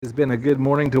It's been a good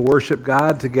morning to worship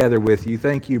God together with you.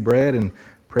 Thank you, Brad and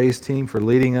praise team, for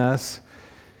leading us.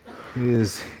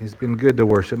 It's been good to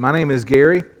worship. My name is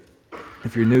Gary.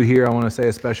 If you're new here, I want to say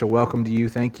a special welcome to you.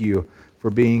 Thank you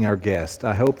for being our guest.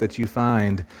 I hope that you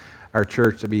find our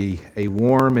church to be a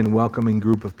warm and welcoming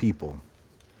group of people.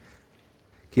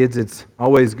 Kids, it's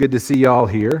always good to see you all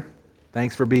here.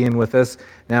 Thanks for being with us.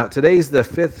 Now, today's the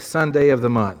 5th Sunday of the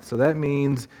month, so that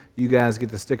means you guys get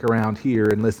to stick around here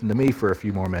and listen to me for a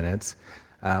few more minutes.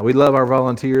 We love our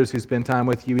volunteers who spend time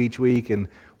with you each week, and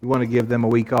we want to give them a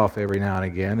week off every now and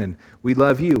again. And we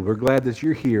love you. We're glad that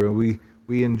you're here, and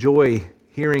we enjoy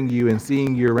hearing you and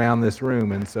seeing you around this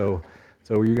room. And so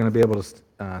you're going to be able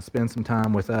to spend some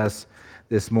time with us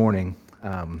this morning.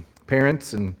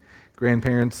 Parents and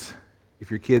grandparents, if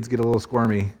your kids get a little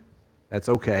squirmy, that's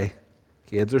okay.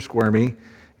 Kids are squirmy.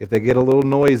 If they get a little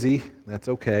noisy, that's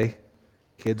okay.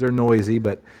 Kids are noisy,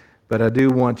 but I do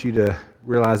want you to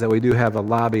realize that we do have a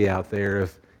lobby out there.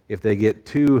 If they get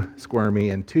too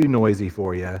squirmy and too noisy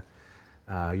for you,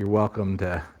 you're welcome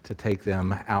to take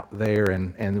them out there,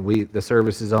 and the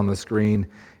service is on the screen,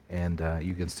 and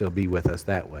you can still be with us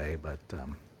that way. But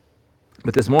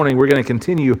this morning we're going to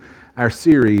continue our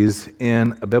series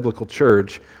in a biblical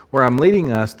church, where I'm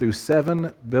leading us through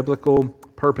 7 biblical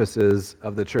purposes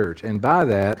of the church, and by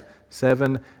that,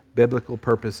 7 biblical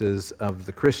purposes of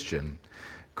the Christian.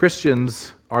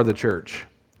 Christians are the church.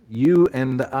 You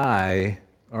and I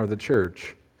are the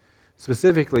church.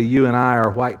 Specifically, you and I are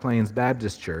White Plains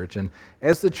Baptist Church, and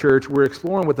as the church, we're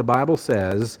exploring what the Bible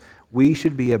says we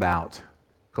should be about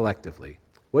collectively.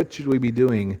 What should we be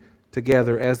doing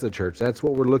together as the church? That's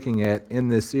what we're looking at in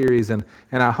this series, and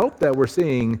I hope that we're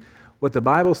seeing what the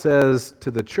Bible says to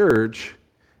the church,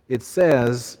 it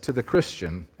says to the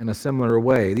Christian in a similar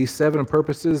way. These 7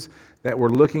 purposes that we're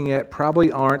looking at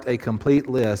probably aren't a complete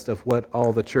list of what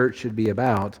all the church should be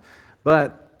about,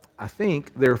 but I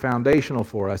think they're foundational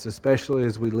for us, especially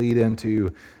as we lead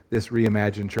into this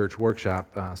Reimagined Church workshop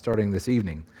starting this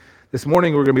evening. This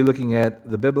morning we're going to be looking at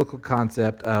the biblical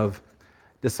concept of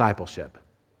discipleship.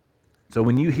 So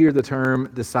when you hear the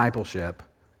term discipleship,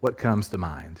 what comes to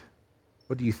mind?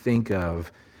 What do you think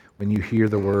of when you hear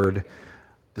the word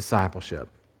discipleship?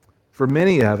 For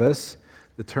many of us,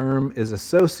 the term is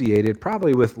associated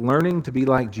probably with learning to be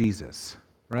like Jesus,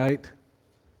 right?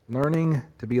 Learning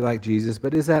to be like Jesus,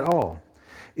 but is that all?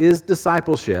 Is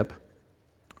discipleship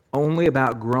only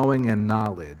about growing in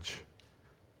knowledge,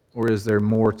 or is there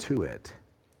more to it?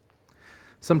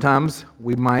 Sometimes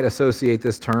we might associate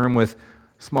this term with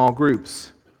small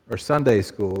groups or Sunday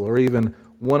school or even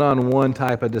one-on-one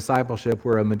type of discipleship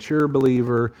where a mature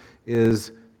believer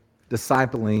is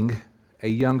discipling a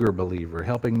younger believer,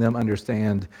 helping them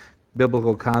understand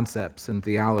biblical concepts and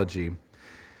theology.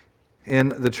 In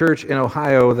the church in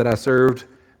Ohio that I served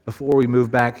before we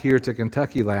moved back here to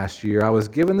Kentucky last year, I was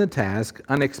given the task,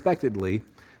 unexpectedly,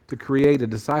 to create a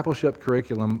discipleship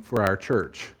curriculum for our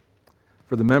church,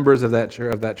 for the members of that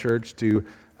church to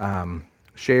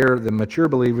share, the mature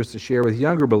believers to share with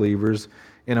younger believers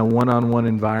in a one-on-one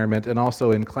environment and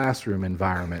also in classroom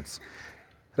environments.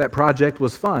 That project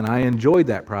was fun. I enjoyed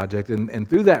that project, and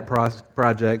through that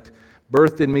project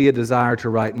birthed in me a desire to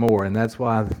write more, and that's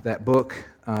why that book,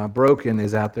 Broken,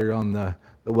 is out there on the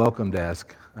welcome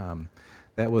desk.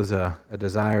 That was a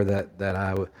desire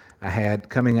that I had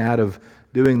coming out of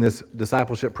doing this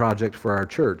discipleship project for our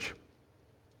church.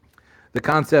 The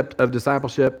concept of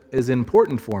discipleship is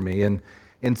important for me, and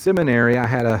in seminary, I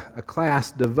had a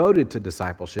class devoted to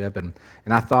discipleship, and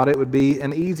I thought it would be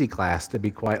an easy class, to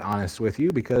be quite honest with you,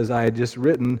 because I had just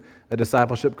written a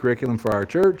discipleship curriculum for our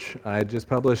church. I had just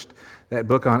published that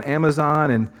book on Amazon,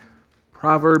 and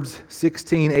Proverbs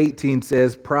 16:18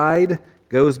 says, "Pride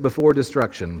goes before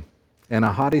destruction, and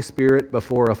a haughty spirit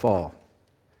before a fall."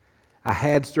 I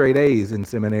had straight A's in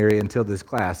seminary until this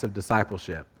class of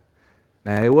discipleship.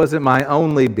 Now, it wasn't my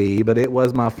only B, but it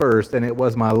was my first, and it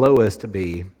was my lowest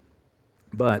B.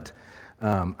 But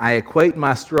I equate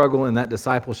my struggle in that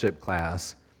discipleship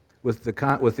class with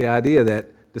the idea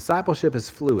that discipleship is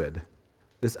fluid.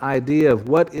 This idea of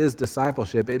what is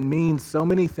discipleship, it means so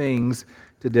many things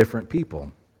to different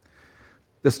people.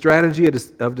 The strategy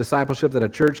of discipleship that a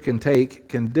church can take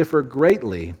can differ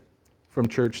greatly from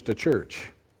church to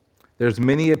church. There's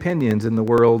many opinions in the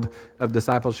world of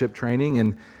discipleship training,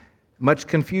 and much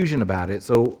confusion about it.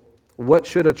 So what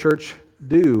should a church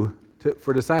do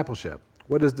for discipleship?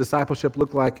 What does discipleship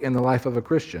look like in the life of a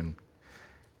Christian?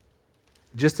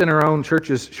 Just in our own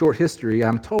church's short history,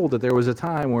 I'm told that there was a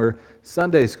time where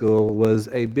Sunday school was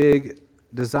a big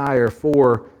desire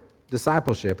for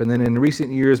discipleship. And then in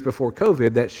recent years before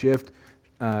COVID, that shift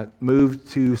moved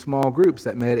to small groups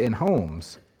that met in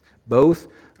homes. Both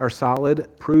are solid,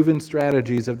 proven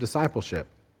strategies of discipleship.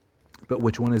 But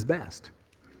which one is best?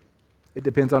 It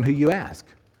depends on who you ask.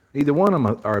 Neither one of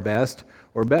them are best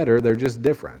or better, they're just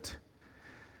different.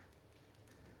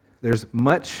 There's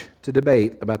much to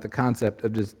debate about the concept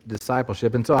of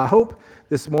discipleship, and so I hope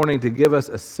this morning to give us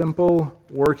a simple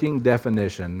working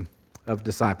definition of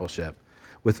discipleship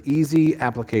with easy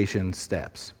application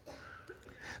steps.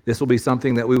 This will be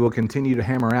something that we will continue to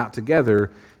hammer out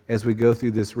together as we go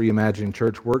through this Reimagining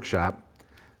Church workshop.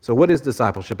 So what is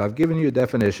discipleship? I've given you a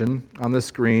definition on the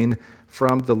screen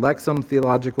from the Lexham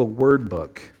Theological Word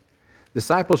Book.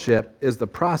 Discipleship is the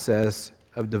process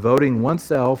of devoting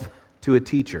oneself to a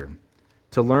teacher,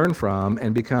 to learn from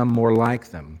and become more like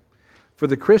them. For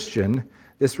the Christian,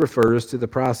 this refers to the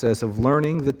process of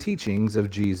learning the teachings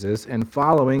of Jesus and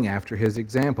following after his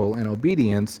example in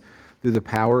obedience through the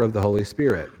power of the Holy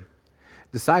Spirit.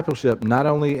 Discipleship not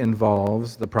only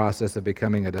involves the process of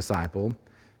becoming a disciple,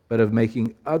 but of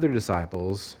making other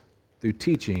disciples through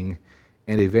teaching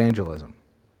and evangelism.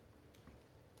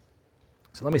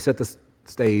 So let me set the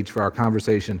stage for our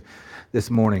conversation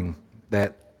this morning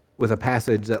with a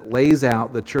passage that lays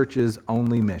out the church's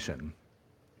only mission.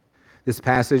 This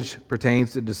passage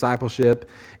pertains to discipleship,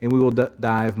 and we will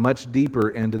dive much deeper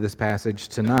into this passage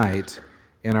tonight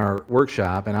in our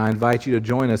workshop, and I invite you to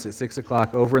join us at 6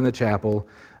 o'clock over in the chapel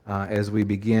as we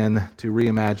begin to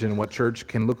reimagine what church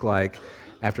can look like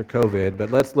after COVID.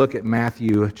 But let's look at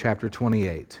Matthew chapter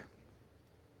 28,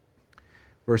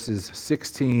 verses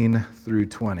 16 through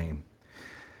 20.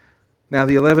 Now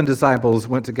the 11 disciples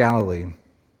went to Galilee,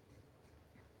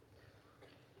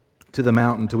 to the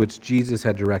mountain to which Jesus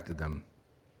had directed them.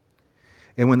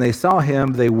 And when they saw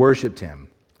him, they worshipped him,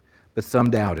 but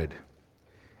some doubted.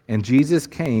 And Jesus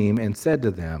came and said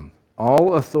to them,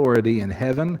 "All authority in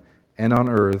heaven and on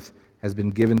earth has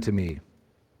been given to me.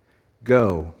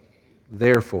 Go,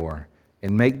 therefore,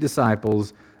 and make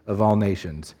disciples of all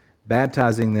nations,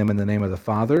 baptizing them in the name of the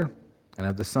Father, and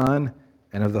of the Son,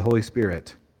 and of the Holy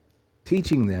Spirit,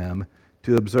 teaching them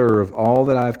to observe all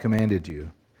that I have commanded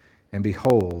you. And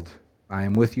behold, I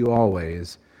am with you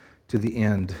always to the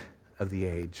end of the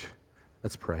age."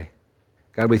 Let's pray.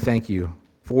 God, we thank you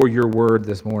for your word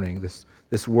this morning,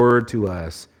 this word to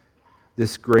us,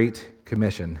 this great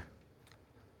commission.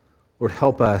 Lord,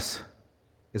 help us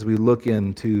as we look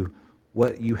into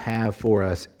what you have for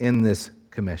us in this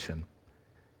commission.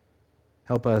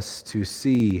 Help us to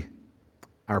see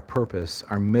our purpose,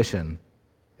 our mission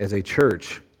as a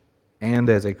church and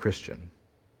as a Christian.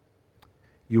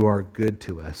 You are good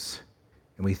to us,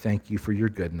 and we thank you for your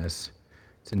goodness.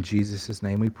 It's in Jesus'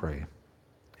 name we pray.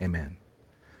 Amen.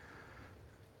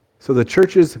 So the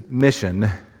church's mission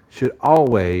should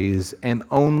always and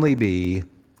only be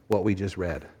what we just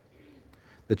read.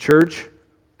 The church,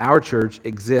 our church,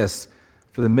 exists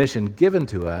for the mission given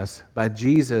to us by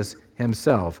Jesus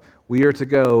himself. We are to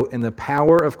go in the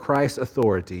power of Christ's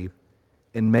authority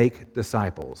and make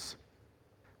disciples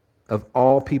of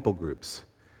all people groups.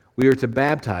 We are to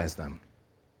baptize them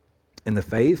in the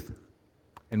faith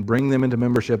and bring them into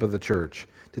membership of the church,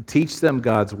 to teach them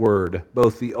God's word,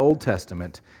 both the Old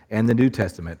Testament and the New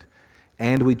Testament,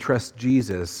 and we trust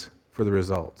Jesus for the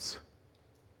results.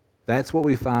 That's what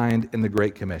we find in the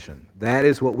Great Commission. That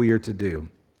is what we are to do.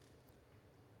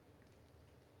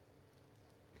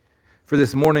 For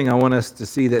this morning, I want us to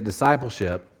see that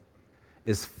discipleship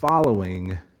is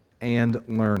following and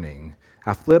learning.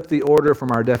 I flipped the order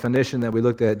from our definition that we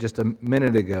looked at just a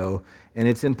minute ago, and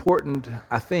it's important,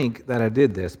 I think, that I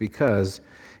did this because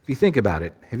if you think about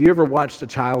it, have you ever watched a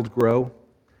child grow?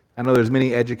 I know there's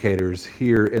many educators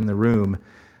here in the room,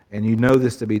 and you know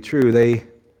this to be true.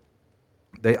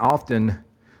 They often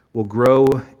will grow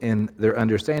in their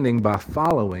understanding by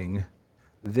following,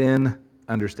 then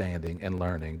understanding and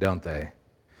learning, don't they?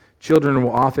 Children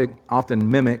will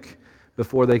often mimic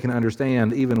before they can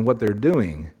understand even what they're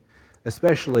doing,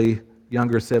 especially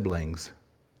younger siblings.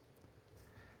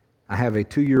 I have a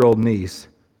 2-year-old niece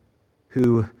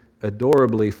who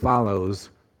adorably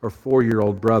follows her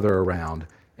 4-year-old brother around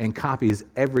and copies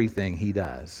everything he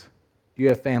does. Do you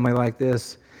have family like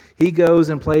this? He goes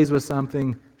and plays with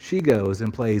something, she goes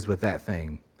and plays with that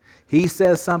thing. He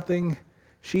says something,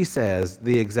 she says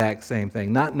the exact same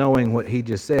thing, not knowing what he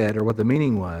just said or what the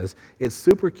meaning was. It's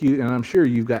super cute, and I'm sure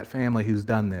you've got family who's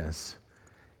done this.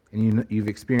 And you've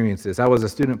experienced this. I was a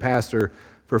student pastor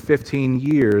for 15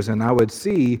 years, and I would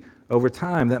see over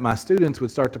time that my students would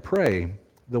start to pray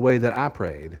the way that I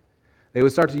prayed. They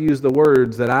would start to use the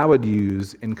words that I would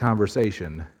use in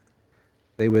conversation.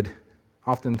 They would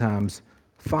oftentimes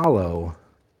follow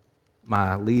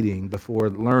my leading before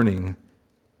learning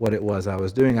what it was I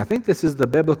was doing. I think this is the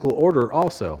biblical order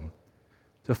also,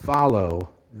 to follow,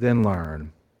 then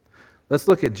learn. Let's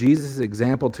look at Jesus'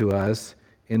 example to us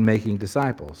in making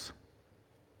disciples.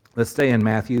 Let's stay in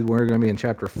Matthew. We're going to be in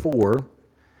chapter 4,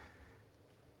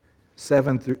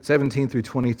 17 through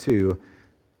 22.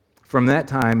 From that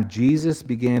time, Jesus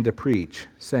began to preach,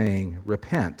 saying,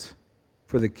 "Repent,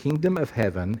 for the kingdom of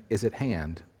heaven is at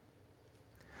hand."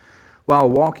 While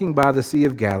walking by the Sea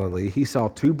of Galilee, he saw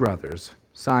two brothers,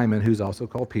 Simon, who's also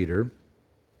called Peter,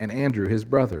 and Andrew, his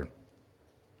brother,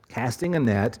 casting a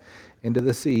net into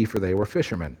the sea, for they were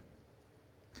fishermen.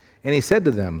 And he said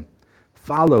to them,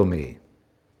 "Follow me,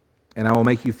 and I will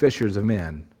make you fishers of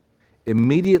men."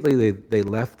 Immediately they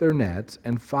left their nets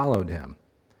and followed him.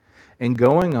 And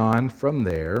going on from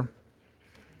there,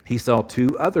 he saw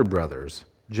two other brothers,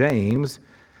 James,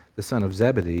 the son of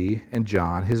Zebedee, and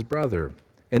John, his brother,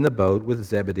 in the boat with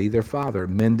Zebedee, their father,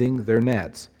 mending their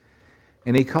nets.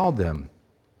 And he called them.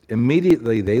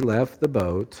 Immediately they left the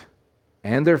boat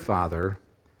and their father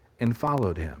and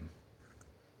followed him.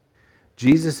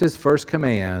 Jesus' first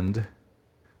command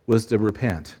was to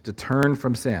repent, to turn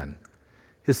from sin.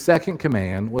 His second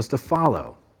command was to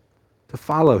follow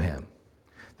him.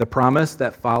 The promise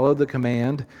that followed the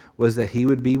command was that he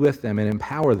would be with them and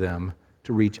empower them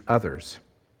to reach others.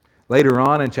 Later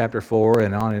on in chapter 4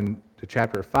 and on into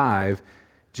chapter 5,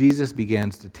 Jesus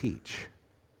begins to teach.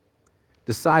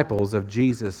 Disciples of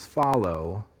Jesus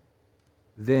follow,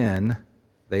 then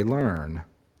they learn.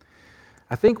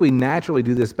 I think we naturally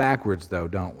do this backwards, though,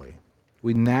 don't we?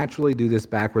 We naturally do this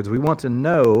backwards. We want to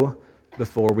know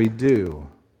before we do.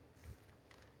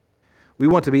 We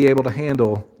want to be able to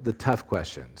handle the tough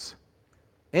questions.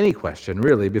 Any question,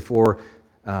 really, before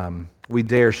we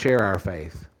dare share our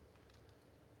faith.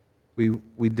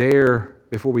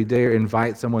 Before we dare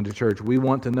invite someone to church, we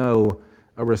want to know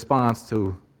a response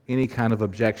to any kind of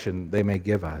objection they may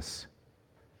give us.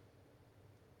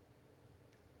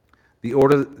 The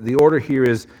order here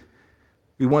is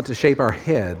we want to shape our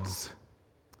heads,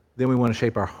 then we want to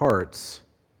shape our hearts,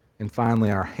 and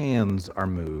finally our hands are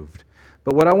moved.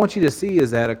 But what I want you to see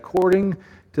is that according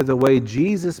to the way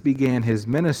Jesus began his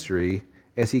ministry,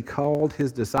 as he called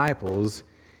his disciples,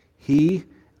 he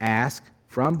asked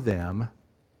from them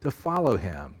to follow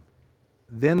him.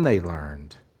 Then they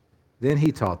learned. Then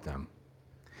he taught them.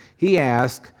 He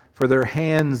asked for their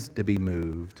hands to be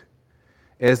moved.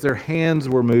 As their hands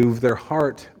were moved, their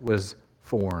heart was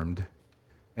formed.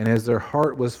 And as their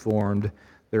heart was formed,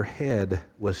 their head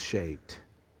was shaped.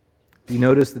 Do you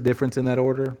notice the difference in that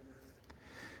order?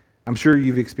 I'm sure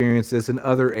you've experienced this in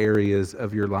other areas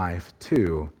of your life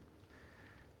too.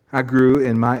 I grew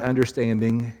in my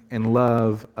understanding and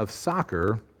love of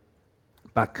soccer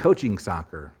by coaching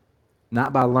soccer,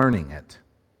 not by learning it.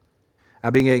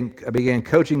 I began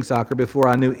coaching soccer before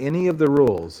I knew any of the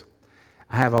rules.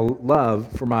 I have a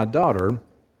love for my daughter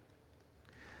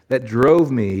that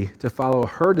drove me to follow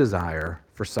her desire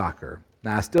for soccer.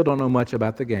 Now, I still don't know much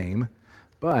about the game,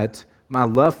 but my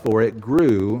love for it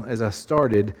grew as I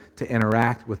started to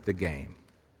interact with the game.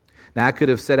 Now, I could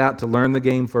have set out to learn the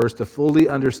game first, to fully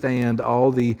understand all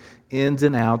the ins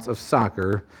and outs of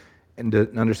soccer and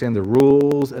to understand the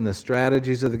rules and the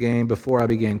strategies of the game before I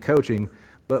began coaching.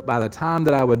 But by the time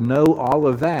that I would know all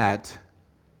of that,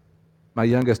 my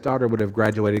youngest daughter would have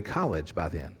graduated college by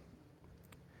then.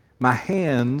 My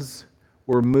hands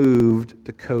were moved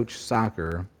to coach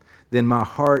soccer. Then my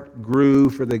heart grew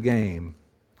for the game.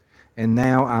 And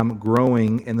now I'm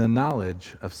growing in the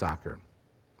knowledge of soccer.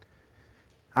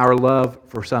 Our love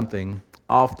for something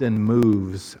often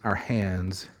moves our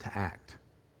hands to act.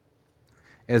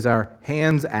 As our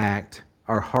hands act,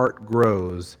 our heart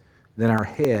grows, then our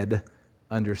head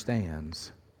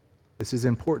understands. This is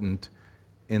important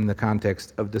in the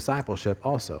context of discipleship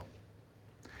also.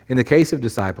 In the case of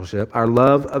discipleship, our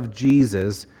love of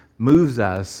Jesus moves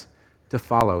us to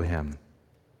follow him.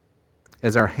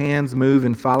 As our hands move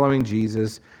in following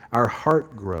Jesus, our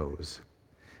heart grows.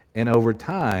 And over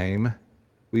time,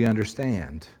 we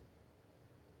understand.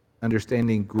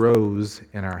 Understanding grows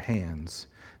in our hands.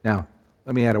 Now,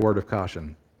 let me add a word of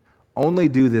caution. Only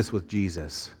do this with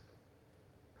Jesus.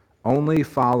 Only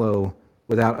follow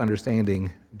without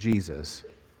understanding Jesus.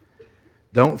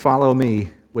 Don't follow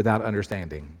me without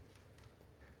understanding.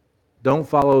 Don't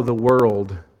follow the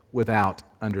world without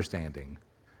understanding.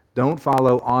 Don't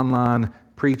follow online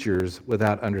preachers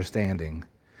without understanding.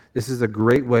 This is a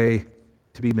great way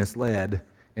to be misled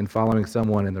in following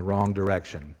someone in the wrong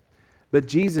direction. But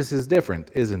Jesus is different,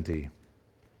 isn't he?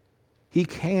 He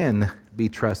can be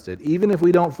trusted. Even if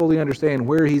we don't fully understand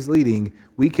where he's leading,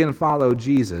 we can follow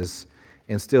Jesus,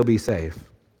 and still be safe.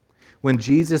 When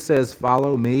Jesus says,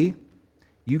 "Follow me,"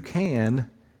 you can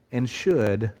and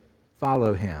should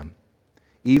follow him,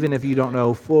 even if you don't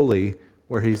know fully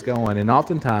where he's going. And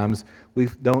oftentimes, we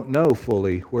don't know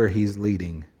fully where he's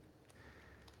leading.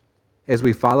 As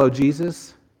we follow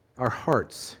Jesus, our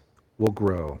hearts will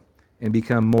grow and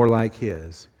become more like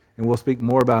his. And we'll speak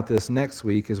more about this next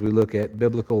week as we look at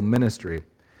biblical ministry.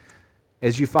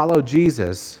 As you follow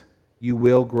Jesus, you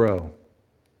will grow.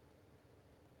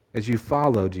 As you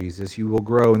follow Jesus, you will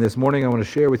grow. And this morning I want to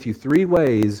share with you 3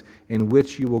 ways in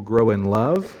which you will grow in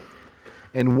love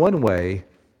and 1 way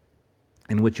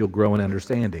in which you'll grow in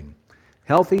understanding.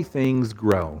 Healthy things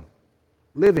grow.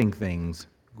 Living things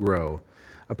grow.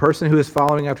 A person who is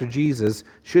following after Jesus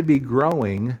should be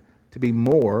growing to be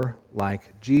more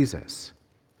like Jesus.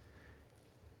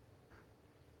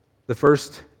 The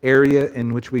first area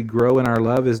in which we grow in our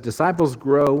love is disciples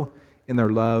grow in their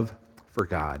love for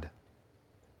God.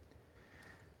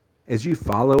 As you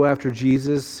follow after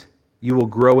Jesus, you will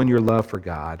grow in your love for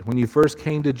God. When you first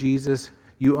came to Jesus,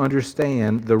 you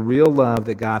understand the real love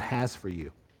that God has for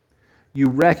you. You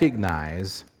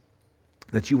recognize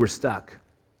that you were stuck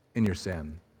in your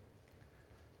sin.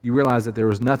 You realize that there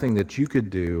was nothing that you could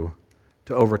do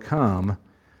to overcome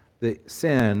the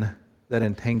sin that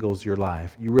entangles your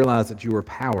life. You realize that you were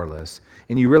powerless,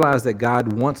 and you realize that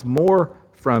God wants more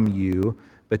from you,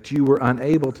 but you were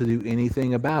unable to do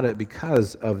anything about it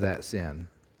because of that sin.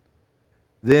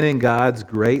 Then in God's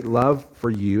great love for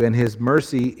you and his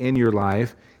mercy in your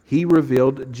life, he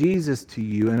revealed Jesus to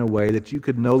you in a way that you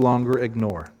could no longer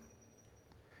ignore.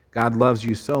 God loves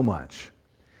you so much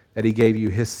that he gave you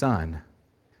his Son,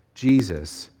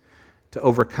 Jesus, to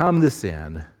overcome the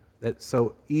sin that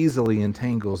so easily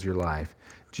entangles your life.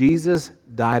 Jesus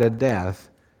died a death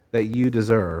that you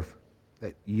deserve,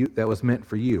 that was meant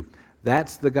for you.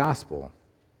 That's the gospel.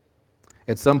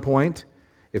 At some point,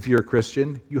 if you're a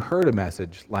Christian, you heard a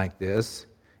message like this,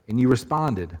 and you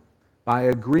responded by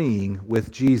agreeing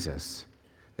with Jesus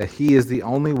that he is the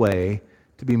only way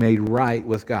to be made right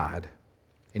with God,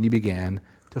 and you began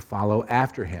to follow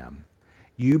after him.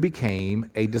 You became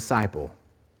a disciple.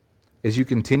 As you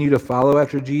continue to follow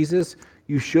after Jesus,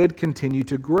 you should continue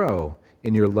to grow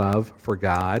in your love for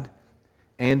God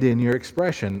and in your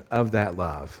expression of that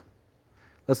love.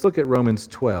 Let's look at Romans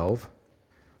 12,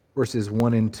 verses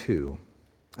 1 and 2.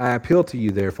 I appeal to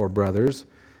you, therefore, brothers,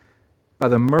 by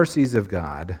the mercies of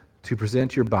God, to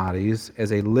present your bodies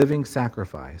as a living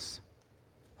sacrifice,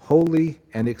 holy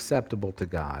and acceptable to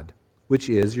God, which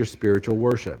is your spiritual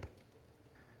worship.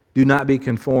 Do not be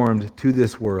conformed to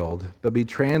this world, but be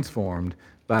transformed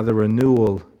by the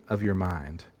renewal of your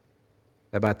mind,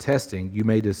 that by testing you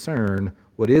may discern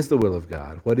what is the will of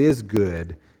God, what is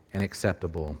good and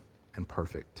acceptable and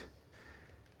perfect.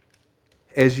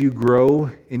 As you grow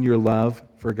in your love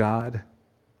for God,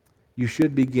 you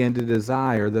should begin to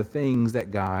desire the things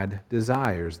that God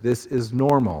desires. This is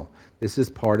normal. This is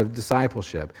part of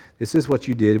discipleship. This is what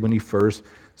you did when you first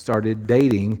started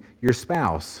dating your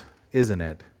spouse, isn't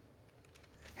it?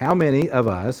 How many of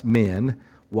us men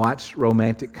watched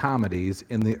romantic comedies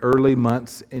in the early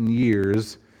months and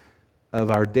years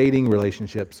of our dating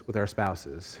relationships with our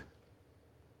spouses?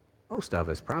 Most of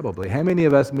us, probably. How many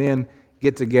of us men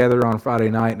get together on Friday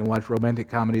night and watch romantic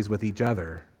comedies with each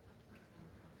other?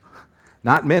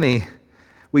 Not many.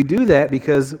 We do that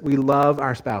because we love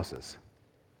our spouses.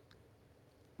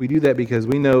 We do that because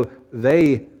we know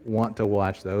they want to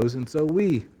watch those, and so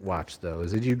we watch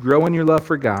those. As you grow in your love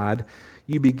for God,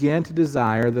 you begin to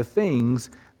desire the things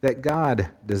that God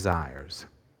desires.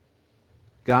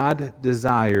 God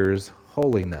desires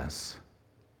holiness.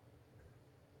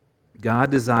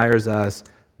 God desires us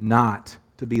not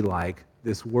to be like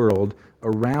this world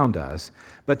around us,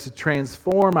 but to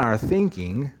transform our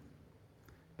thinking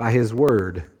by his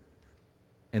word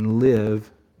and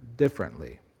live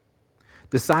differently.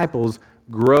 Disciples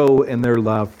grow in their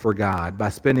love for God by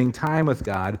spending time with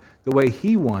God the way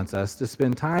he wants us to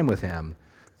spend time with him,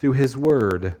 through his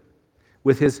word,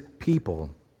 with his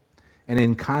people, and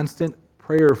in constant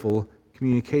prayerful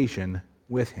communication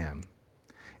with him.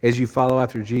 As you follow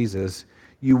after Jesus,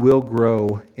 you will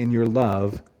grow in your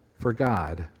love for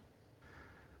God.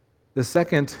 The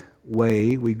second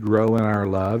way we grow in our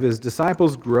love is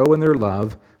disciples grow in their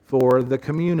love for the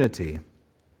community.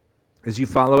 As you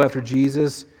follow after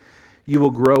Jesus, you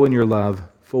will grow in your love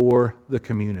for the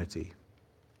community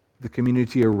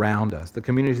around us, the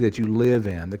community that you live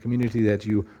in, the community that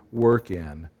you work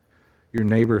in, your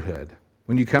neighborhood.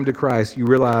 When you come to Christ, you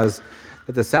realize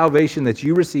that the salvation that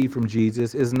you receive from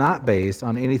Jesus is not based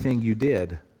on anything you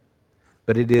did,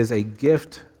 but it is a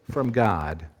gift from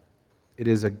God. It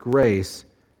is a grace,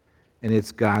 and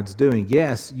it's God's doing.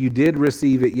 Yes, you did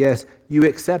receive it. Yes, you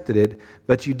accepted it,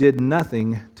 but you did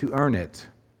nothing to earn it,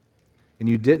 and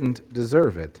you didn't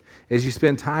deserve it. As you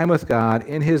spend time with God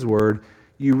in His Word,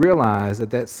 you realize that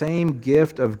that same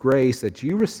gift of grace that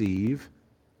you received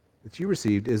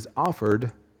is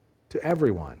offered to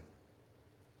everyone,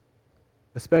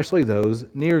 especially those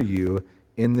near you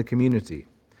in the community.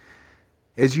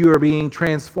 As you are being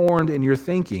transformed in your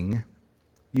thinking,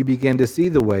 you begin to see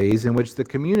the ways in which the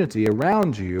community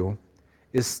around you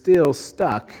is still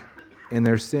stuck in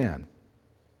their sin.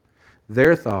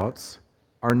 Their thoughts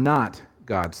are not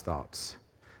God's thoughts.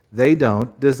 They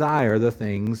don't desire the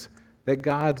things that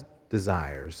God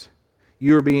desires.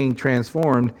 You are being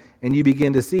transformed, and you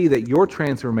begin to see that your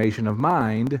transformation of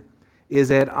mind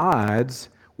is at odds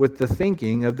with the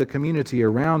thinking of the community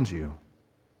around you.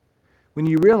 When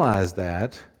you realize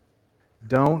that,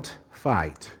 don't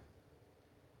fight.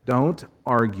 Don't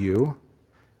argue.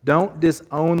 Don't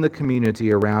disown the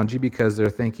community around you because their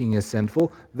thinking is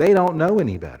sinful. They don't know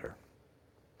any better.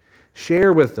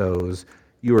 Share with those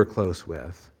you are close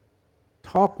with.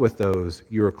 Talk with those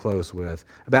you are close with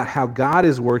about how God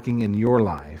is working in your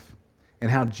life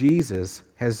and how Jesus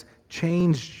has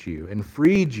changed you and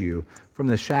freed you from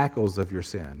the shackles of your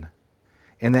sin,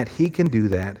 and that He can do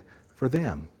that for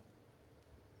them.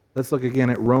 Let's look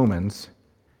again at Romans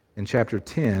in chapter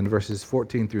 10, verses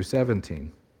 14 through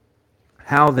 17.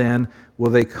 How then will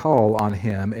they call on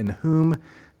Him in whom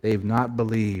they've not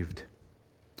believed?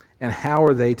 And how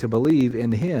are they to believe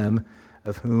in Him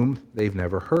of whom they've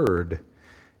never heard?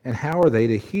 And how are they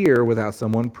to hear without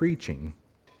someone preaching?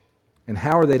 And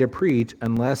how are they to preach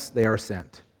unless they are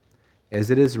sent?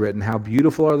 As it is written, how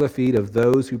beautiful are the feet of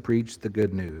those who preach the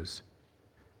good news.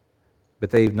 But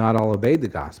they've not all obeyed the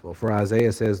gospel. For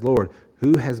Isaiah says, Lord,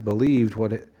 who has believed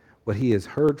what he has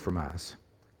heard from us?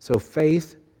 So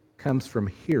faith comes from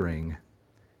hearing,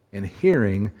 and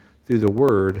hearing through the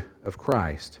word of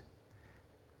Christ.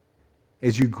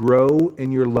 As you grow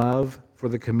in your love for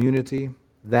the community,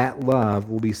 that love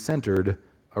will be centered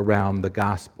around the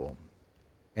gospel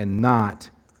and not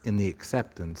in the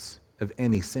acceptance of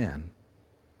any sin.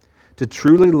 To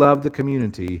truly love the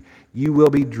community, you will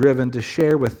be driven to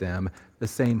share with them the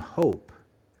same hope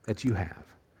that you have,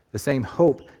 the same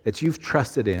hope that you've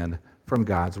trusted in from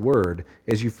God's Word.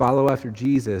 As you follow after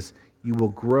Jesus, you will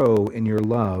grow in your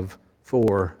love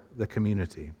for the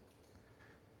community.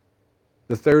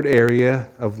 The third area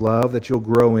of love that you'll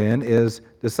grow in is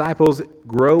disciples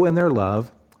grow in their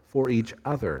love for each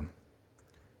other.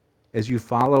 As you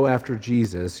follow after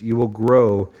Jesus, you will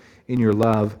grow in your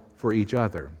love for each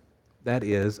other. That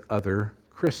is, other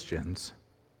Christians.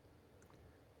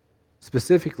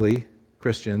 Specifically,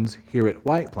 Christians here at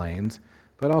White Plains,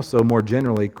 but also more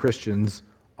generally, Christians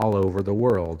all over the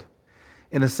world.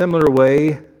 In a similar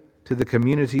way to the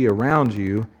community around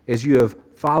you, as you have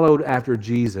followed after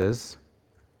Jesus,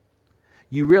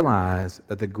 you realize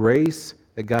that the grace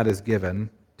that God has given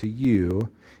to you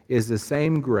is the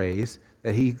same grace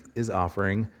that He is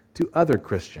offering to other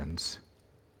Christians.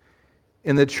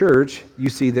 In the church, you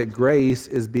see that grace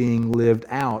is being lived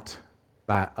out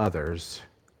by others.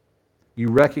 You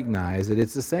recognize that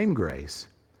it's the same grace.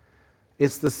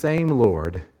 It's the same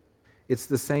Lord. It's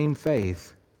the same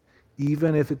faith,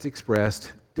 even if it's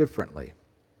expressed differently.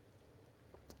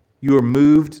 You are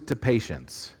moved to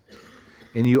patience,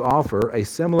 and you offer a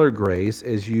similar grace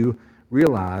as you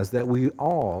realize that we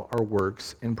all are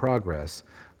works in progress.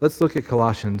 Let's look at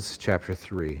Colossians chapter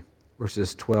 3,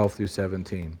 verses 12 through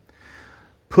 17.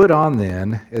 Put on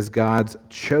then, as God's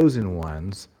chosen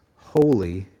ones,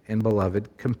 holy and beloved,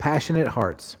 compassionate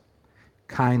hearts,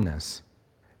 kindness,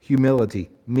 humility,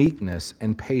 meekness,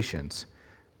 and patience,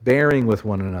 bearing with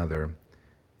one another,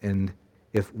 and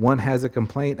if one has a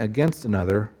complaint against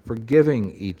another,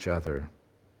 forgiving each other,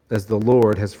 as the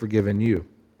Lord has forgiven you.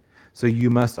 So you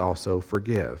must also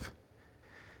forgive.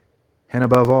 And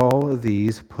above all of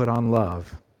these, put on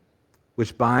love,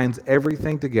 which binds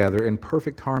everything together in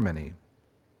perfect harmony.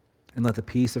 And let the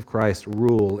peace of Christ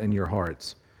rule in your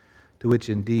hearts, to which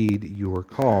indeed you were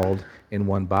called in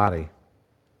one body.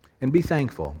 And be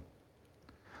thankful.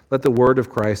 Let the word of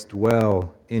Christ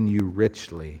dwell in you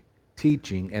richly,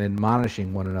 teaching and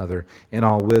admonishing one another in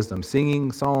all wisdom, singing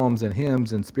psalms and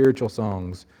hymns and spiritual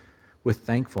songs with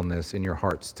thankfulness in your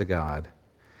hearts to God.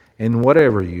 And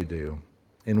whatever you do,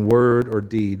 in word or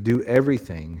deed, do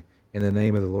everything in the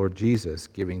name of the Lord Jesus,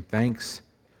 giving thanks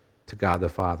to God the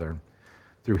Father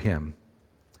through Him.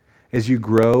 As you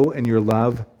grow in your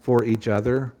love for each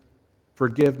other,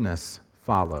 forgiveness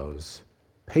follows.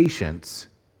 Patience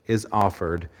is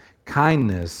offered.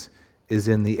 Kindness is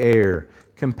in the air.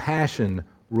 Compassion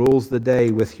rules the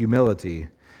day with humility.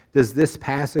 Does this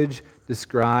passage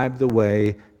describe the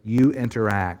way you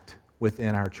interact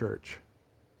within our church?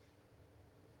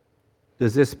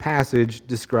 Does this passage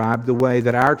describe the way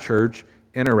that our church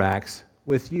interacts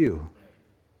with you?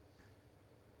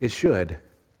 It should.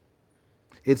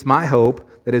 It's my hope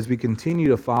that as we continue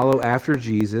to follow after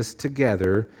Jesus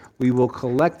together, we will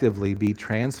collectively be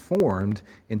transformed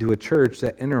into a church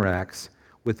that interacts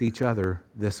with each other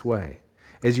this way.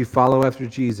 As you follow after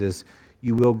Jesus,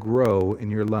 you will grow in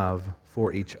your love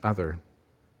for each other.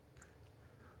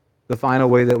 The final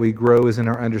way that we grow is in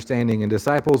our understanding, and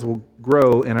disciples will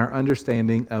grow in our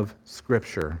understanding of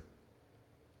Scripture.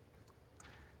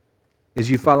 As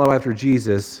you follow after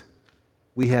Jesus,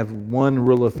 we have one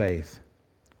rule of faith,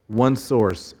 one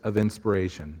source of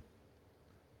inspiration,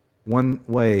 one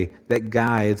way that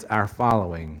guides our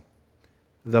following: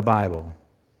 the Bible,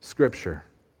 Scripture.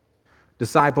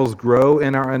 Disciples grow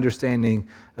in our understanding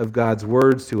of God's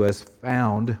words to us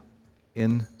found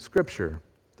in Scripture,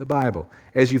 the Bible.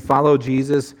 As you follow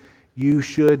Jesus, you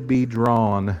should be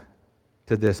drawn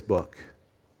to this book.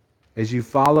 As you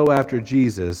follow after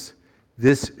Jesus,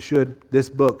 this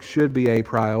book should be a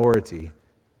priority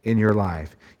in your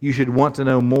life. You should want to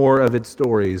know more of its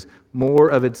stories, more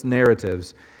of its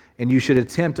narratives, and you should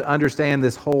attempt to understand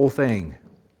this whole thing.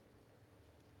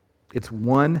 It's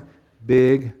one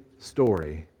big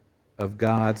story of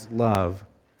God's love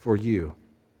for you.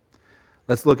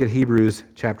 Let's look at Hebrews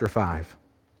chapter 5.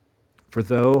 For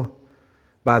though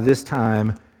by this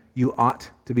time you ought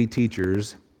to be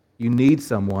teachers, you need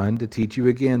someone to teach you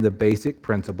again the basic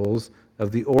principles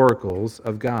of the oracles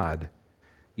of God.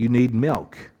 You need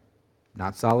milk,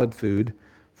 not solid food,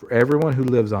 for everyone who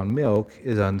lives on milk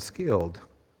is unskilled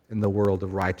in the world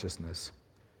of righteousness,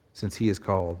 since he is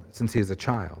a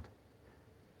child.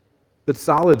 But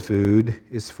solid food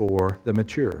is for the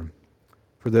mature,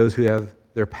 for those who have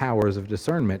their powers of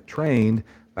discernment trained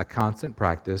by constant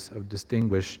practice of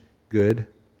distinguish good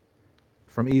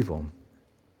from evil.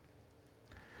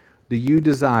 Do you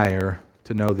desire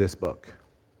to know this book?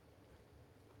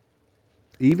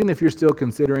 Even if you're still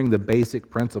considering the basic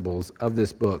principles of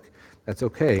this book, that's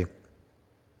okay,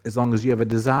 as long as you have a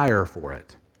desire for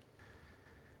it.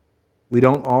 We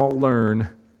don't all learn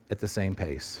at the same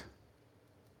pace.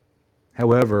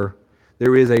 However,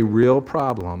 there is a real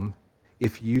problem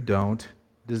if you don't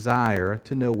desire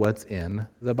to know what's in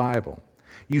the Bible.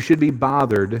 You should be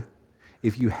bothered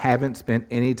if you haven't spent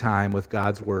any time with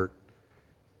God's Word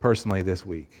personally this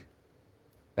week.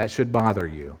 That should bother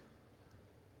you.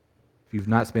 If you've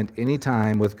not spent any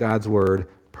time with God's Word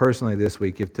personally this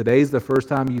week, if today's the first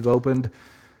time you've opened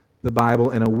the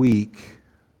Bible in a week,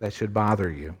 that should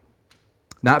bother you.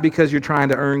 Not because you're trying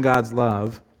to earn God's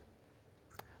love,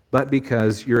 but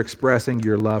because you're expressing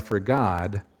your love for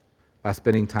God by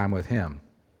spending time with Him.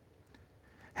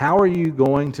 How are you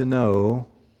going to know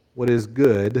what is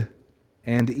good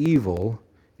and evil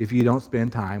if you don't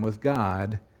spend time with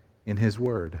God in His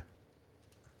Word?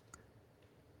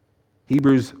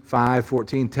 Hebrews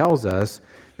 5:14 tells us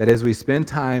that as we spend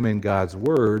time in God's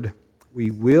Word,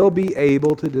 we will be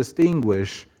able to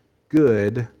distinguish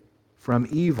good from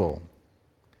evil.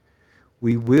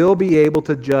 We will be able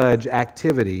to judge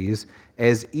activities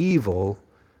as evil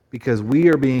because we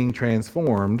are being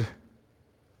transformed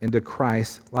into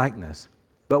Christ's likeness.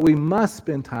 But we must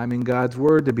spend time in God's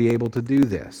Word to be able to do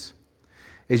this.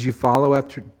 As you follow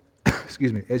after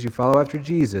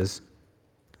Jesus,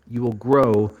 you will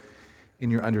grow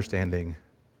in your understanding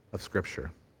of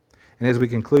Scripture. And as we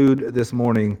conclude this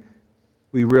morning,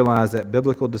 we realize that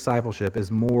biblical discipleship is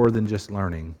more than just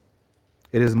learning.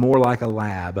 It is more like a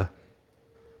lab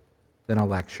than a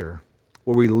lecture,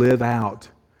 where we live out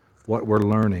what we're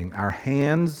learning. Our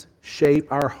hands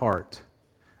shape our heart,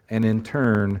 and in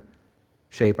turn,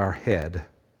 shape our head.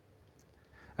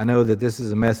 I know that this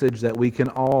is a message that we can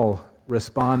all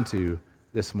respond to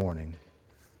this morning.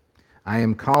 I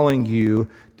am calling you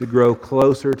to grow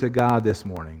closer to God this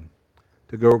morning,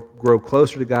 to grow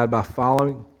closer to God by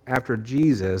following after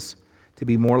Jesus, to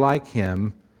be more like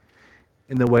Him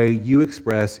in the way you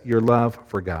express your love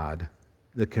for God,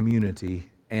 the community,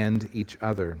 and each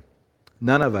other.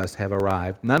 None of us have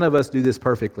arrived. None of us do this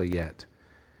perfectly yet,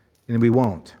 and we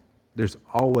won't. There's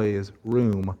always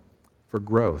room for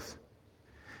growth.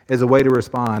 As a way to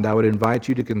respond, I would invite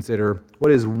you to consider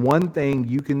what is one thing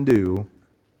you can do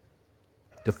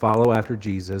to follow after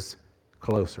Jesus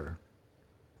closer.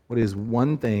 What is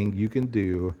one thing you can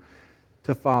do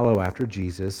to follow after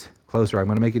Jesus closer? I'm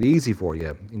going to make it easy for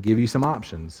you and give you some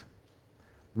options.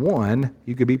 One,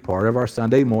 you could be part of our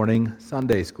Sunday morning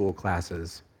Sunday school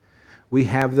classes. We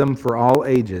have them for all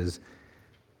ages.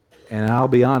 And I'll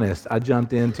be honest, I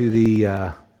jumped into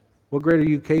the, what grade are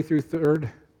you, K through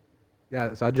third?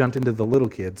 Yeah, so I jumped into the little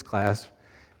kids class,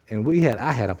 and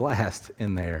I had a blast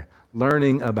in there,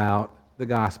 learning about the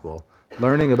gospel,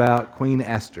 learning about Queen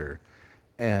Esther,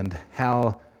 and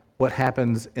how what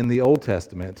happens in the Old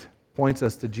Testament points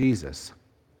us to Jesus.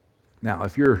 Now,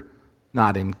 if you're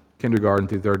not in kindergarten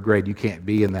through third grade, you can't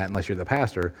be in that unless you're the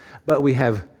pastor, but we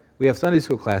have Sunday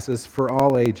school classes for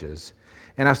all ages.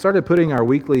 And I started putting our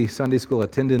weekly Sunday school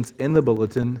attendance in the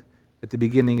bulletin at the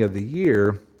beginning of the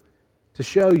year to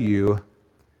show you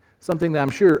something that I'm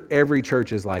sure every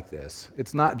church is like this.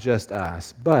 It's not just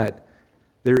us, but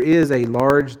there is a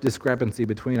large discrepancy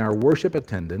between our worship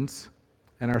attendance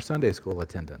and our Sunday school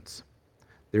attendance.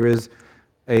 There is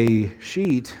a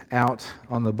sheet out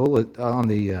on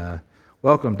the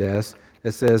welcome desk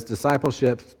that says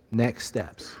discipleship next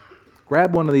steps.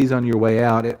 Grab one of these on your way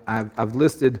out. I've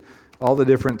listed all the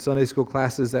different Sunday school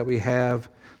classes that we have.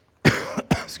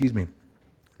 Excuse me.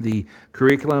 The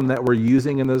curriculum that we're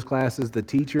using in those classes, the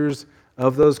teachers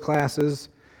of those classes.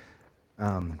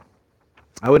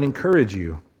 I would encourage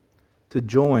you to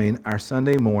join our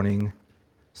Sunday morning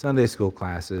Sunday school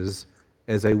classes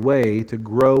as a way to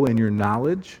grow in your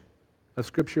knowledge of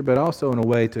Scripture, but also in a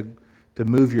way to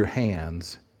move your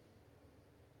hands,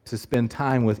 to spend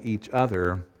time with each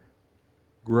other,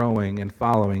 growing and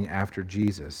following after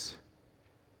Jesus.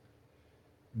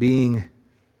 Being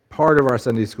part of our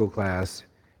Sunday school class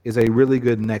is a really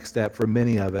good next step for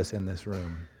many of us in this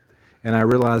room. And I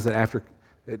realize that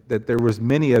that there was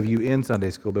many of you in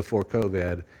Sunday school before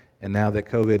COVID, and now that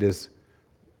COVID has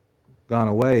gone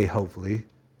away, hopefully,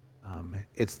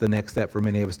 it's the next step for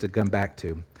many of us to come back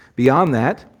to. Beyond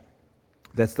that,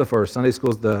 that's the first. Sunday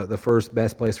school is the first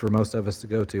best place for most of us to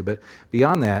go to. But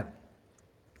beyond that,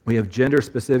 we have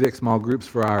gender-specific small groups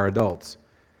for our adults.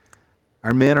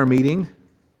 Our men are meeting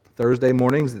Thursday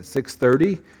mornings at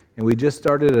 6:30, and we just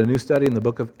started a new study in the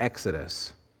book of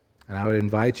Exodus. And I would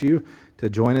invite you to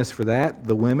join us for that.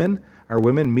 Our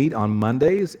women meet on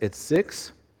Mondays at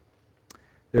 6.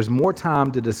 There's more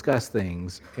time to discuss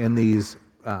things in these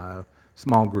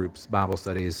small groups, Bible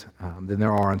studies, than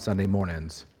there are on Sunday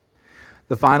mornings.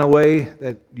 The final way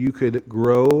that you could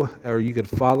grow or you could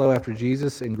follow after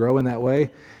Jesus and grow in that way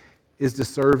is to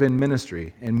serve in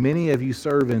ministry. And many of you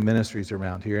serve in ministries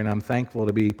around here, and I'm thankful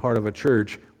to be part of a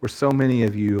church where so many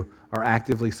of you are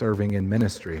actively serving in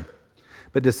ministry.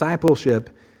 But discipleship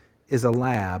is a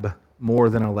lab more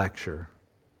than a lecture.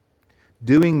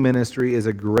 Doing ministry is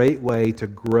a great way to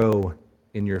grow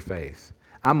in your faith.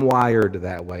 I'm wired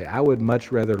that way. I would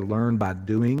much rather learn by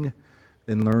doing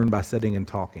than learn by sitting and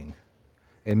talking.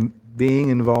 And being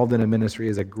involved in a ministry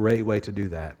is a great way to do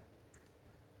that.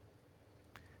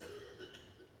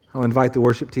 I'll invite the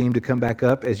worship team to come back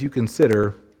up as you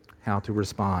consider how to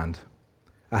respond.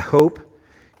 I hope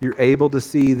you're able to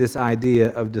see this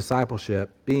idea of discipleship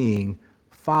being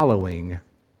following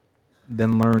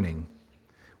than learning.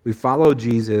 We follow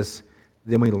Jesus,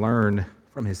 then we learn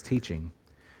from his teaching.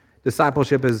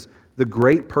 Discipleship is the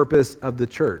great purpose of the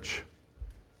church.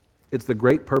 It's the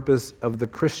great purpose of the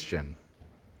Christian.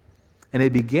 And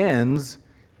it begins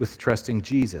with trusting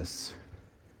Jesus.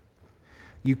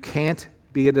 You can't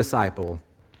be a disciple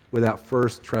without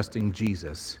first trusting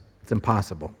Jesus. It's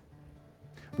impossible.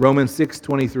 Romans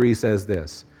 6:23 says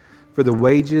this, "For the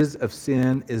wages of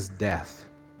sin is death,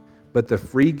 but the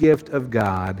free gift of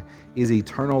God is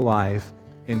eternal life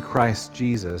in Christ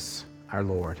Jesus our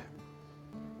Lord."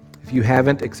 If you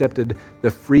haven't accepted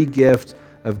the free gift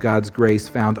of God's grace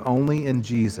found only in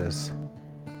Jesus,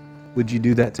 would you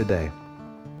do that today?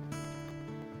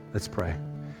 Let's pray.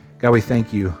 God, we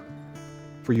thank you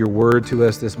for your word to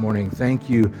us this morning. Thank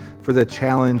you for the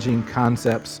challenging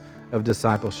concepts of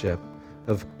discipleship,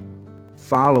 of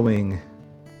following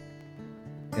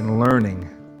and learning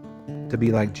to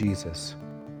be like Jesus.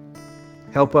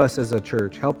 Help us as a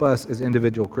church, help us as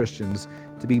individual Christians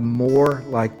to be more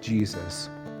like Jesus.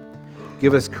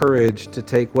 Give us courage to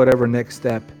take whatever next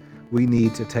step we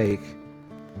need to take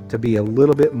to be a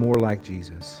little bit more like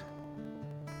Jesus.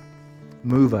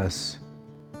 Move us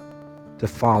to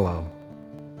follow.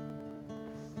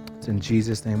 It's in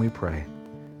Jesus' name we pray.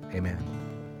 Amen.